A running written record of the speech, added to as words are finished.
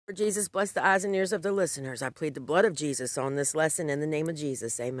Jesus, bless the eyes and ears of the listeners. I plead the blood of Jesus on this lesson in the name of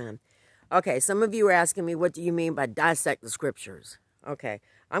Jesus. Amen. Okay, some of you are asking me, what do you mean by dissect the scriptures? Okay,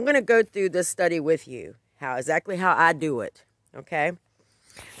 I'm going to go through this study with you, exactly how I do it. Okay?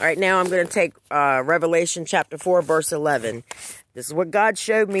 All right, now I'm going to take Revelation chapter 4, verse 11. This is what God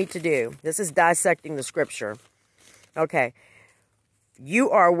showed me to do. This is dissecting the scripture. Okay.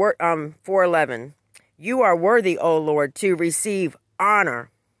 4:11. You are worthy, O Lord, to receive honor,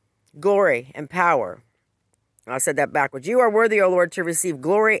 glory, and power. I said that backwards. You are worthy, O Lord, to receive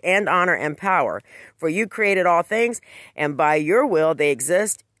glory and honor and power. For you created all things, and by your will they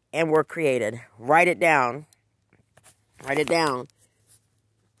exist and were created. Write it down. Write it down.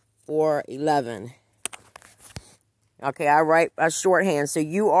 4:11. Okay, I write a shorthand. So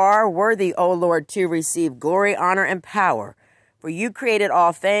you are worthy, O Lord, to receive glory, honor, and power. For you created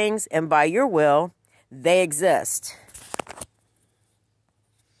all things, and by your will they exist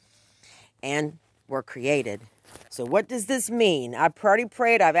and were created. So what does this mean? I've already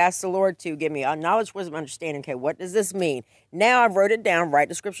prayed. I've asked the Lord to give me knowledge, wisdom, understanding. Okay, what does this mean? Now I've wrote it down. Write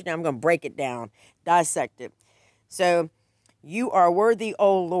the scripture down. I'm going to break it down, dissect it. So you are worthy,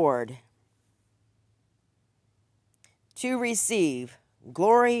 O Lord, to receive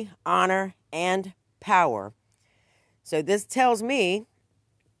glory, honor, and power. So this tells me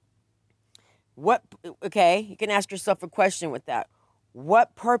okay, you can ask yourself a question with that.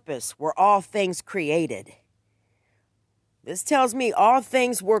 What purpose were all things created? This tells me all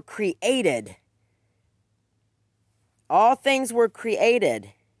things were created. All things were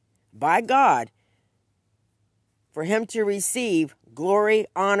created by God for him to receive glory,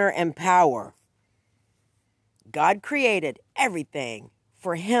 honor, and power. God created everything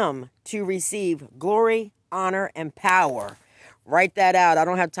for him to receive glory, honor, and power. Write that out. I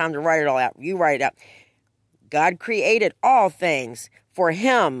don't have time to write it all out. You write it out. God created all things for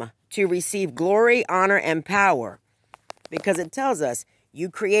him to receive glory, honor, and power. Because it tells us, you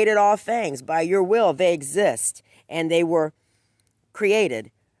created all things. By your will, they exist, and they were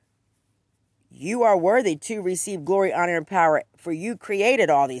created. You are worthy to receive glory, honor, and power, for you created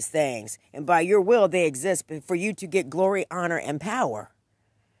all these things, and by your will they exist for you to get glory, honor, and power.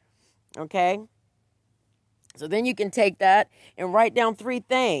 Okay? So then you can take that and write down 3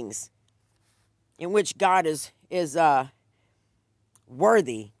 things in which God is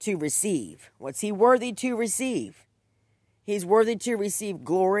worthy to receive. What's he worthy to receive? He's worthy to receive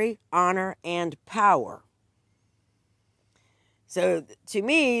glory, honor, and power. So to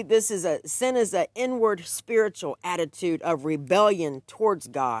me, sin is an inward spiritual attitude of rebellion towards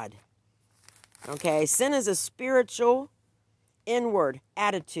God. Okay, sin is a spiritual inward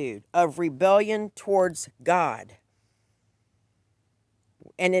attitude of rebellion towards God.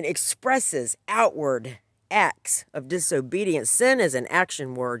 And it expresses outward acts of disobedience. Sin is an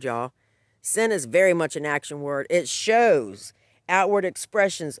action word, y'all. Sin is very much an action word. It shows outward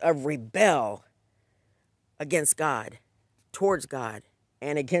expressions of rebel against God, towards God,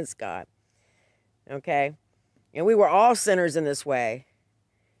 and against God. Okay? And we were all sinners in this way.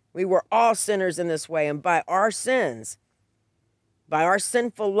 We were all sinners in this way. And by our sins, by our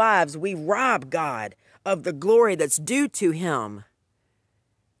sinful lives, we rob God of the glory that's due to him.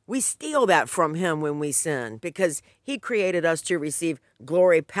 We steal that from him when we sin, because he created us to receive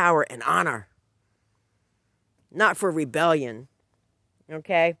glory, power, and honor. Not for rebellion.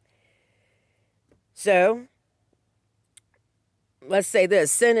 Okay? So, let's say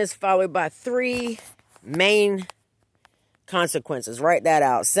this. Sin is followed by 3 main consequences. Write that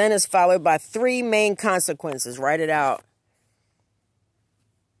out. Sin is followed by 3 main consequences. Write it out.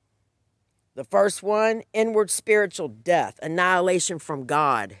 The first one, inward spiritual death, annihilation from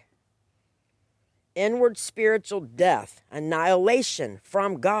God. Inward spiritual death, annihilation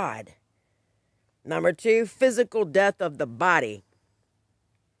from God. Number 2, physical death of the body.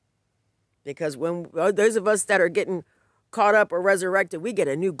 Because when those of us that are getting caught up or resurrected, we get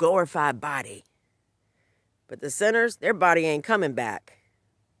a new glorified body. But the sinners, their body ain't coming back.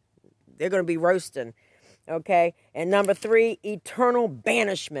 They're going to be roasting. Okay? And number 3, eternal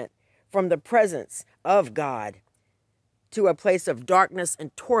banishment from the presence of God to a place of darkness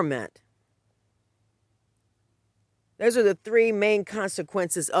and torment. Those are the 3 main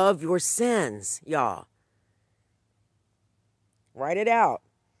consequences of your sins, y'all. Write it out.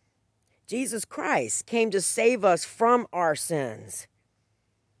 Jesus Christ came to save us from our sins.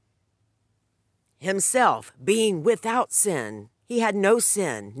 Himself being without sin. He had no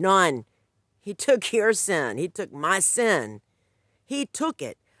sin, none. He took your sin. He took my sin. He took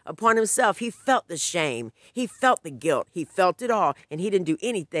it upon himself. He felt the shame. He felt the guilt. He felt it all, and he didn't do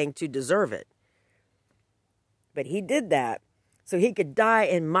anything to deserve it. But he did that So he could die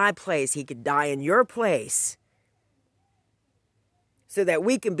in my place. He could die in your place. So that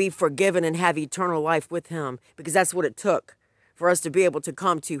we can be forgiven and have eternal life with him. Because that's what it took for us to be able to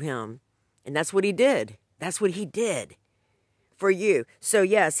come to him. And that's what he did. That's what he did for you. So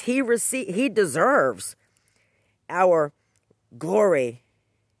yes, he deserves our glory.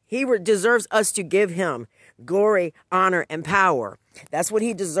 He deserves us to give him glory, honor, and power. That's what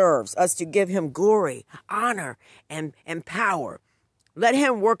he deserves, us to give him glory, honor, and power. Let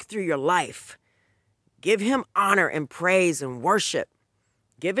him work through your life. Give him honor and praise and worship.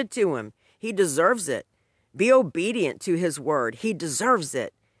 Give it to him. He deserves it. Be obedient to his word. He deserves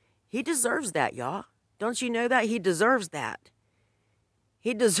it. He deserves that, y'all. Don't you know that? He deserves that.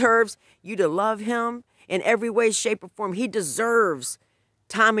 He deserves you to love him in every way, shape, or form. He deserves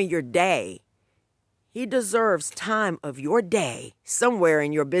time of your day. He deserves time of your day, somewhere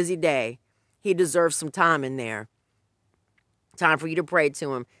in your busy day. He deserves some time in there. Time for you to pray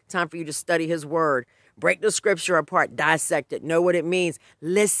to him. Time for you to study his word. Break the scripture apart. Dissect it. Know what it means.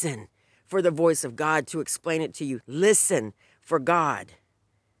 Listen for the voice of God to explain it to you. Listen for God.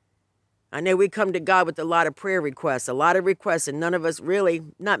 I know we come to God with a lot of prayer requests, and none of us really,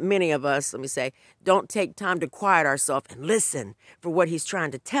 not many of us, let me say, don't take time to quiet ourselves and listen for what he's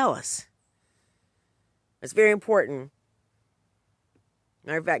trying to tell us. It's very important.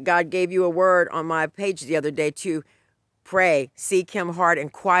 Matter of fact, God gave you a word on my page the other day to pray, seek him hard,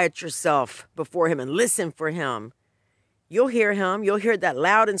 and quiet yourself before him and listen for him. You'll hear him. You'll hear that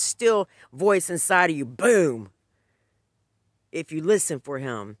loud and still voice inside of you. Boom. If you listen for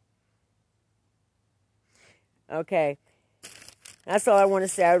him. Okay. That's all I want to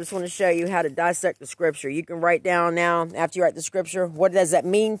say. I just want to show you how to dissect the scripture. You can write down now, after you write the scripture, what does that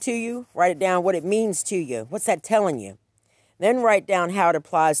mean to you? Write it down, what it means to you. What's that telling you? Then write down how it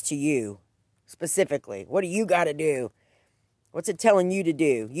applies to you specifically. What do you got to do? What's it telling you to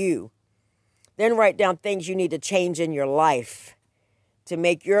do? You. Then write down things you need to change in your life to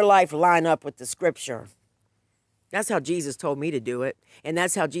make your life line up with the scripture. That's how Jesus told me to do it. And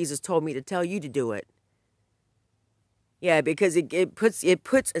that's how Jesus told me to tell you to do it. Yeah, because it puts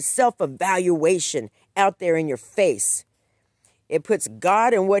a self-evaluation out there in your face. It puts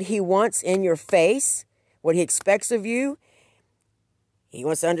God and what he wants in your face, what he expects of you. He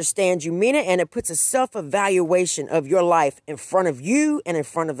wants to understand you mean it, and it puts a self-evaluation of your life in front of you and in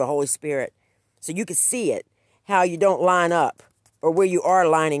front of the Holy Spirit. So you can see it, how you don't line up or where you are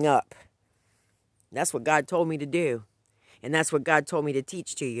lining up. That's what God told me to do. And that's what God told me to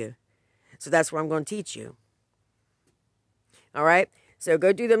teach to you. So that's what I'm going to teach you. All right, so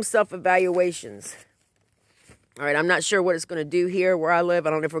go do them self-evaluations. All right, I'm not sure what it's going to do here where I live. I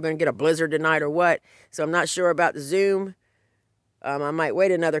don't know if we're going to get a blizzard tonight or what. So I'm not sure about the Zoom. I might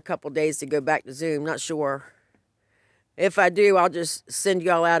wait another couple days to go back to Zoom. Not sure. If I do, I'll just send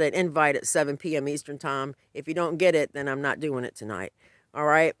y'all out an invite at 7 p.m. Eastern time. If you don't get it, then I'm not doing it tonight. All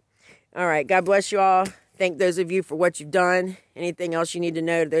right. All right. God bless you all. Thank those of you for what you've done. Anything else you need to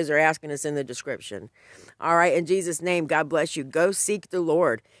know, those are asking us in the description. All right, in Jesus' name, God bless you. Go seek the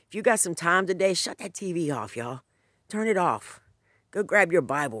Lord. If you got some time today, shut that TV off, y'all. Turn it off. Go grab your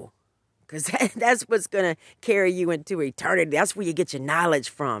Bible, because that's what's going to carry you into eternity. That's where you get your knowledge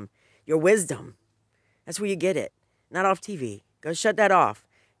from, your wisdom. That's where you get it, not off TV. Go shut that off.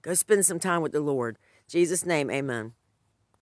 Go spend some time with the Lord. In Jesus' name, amen.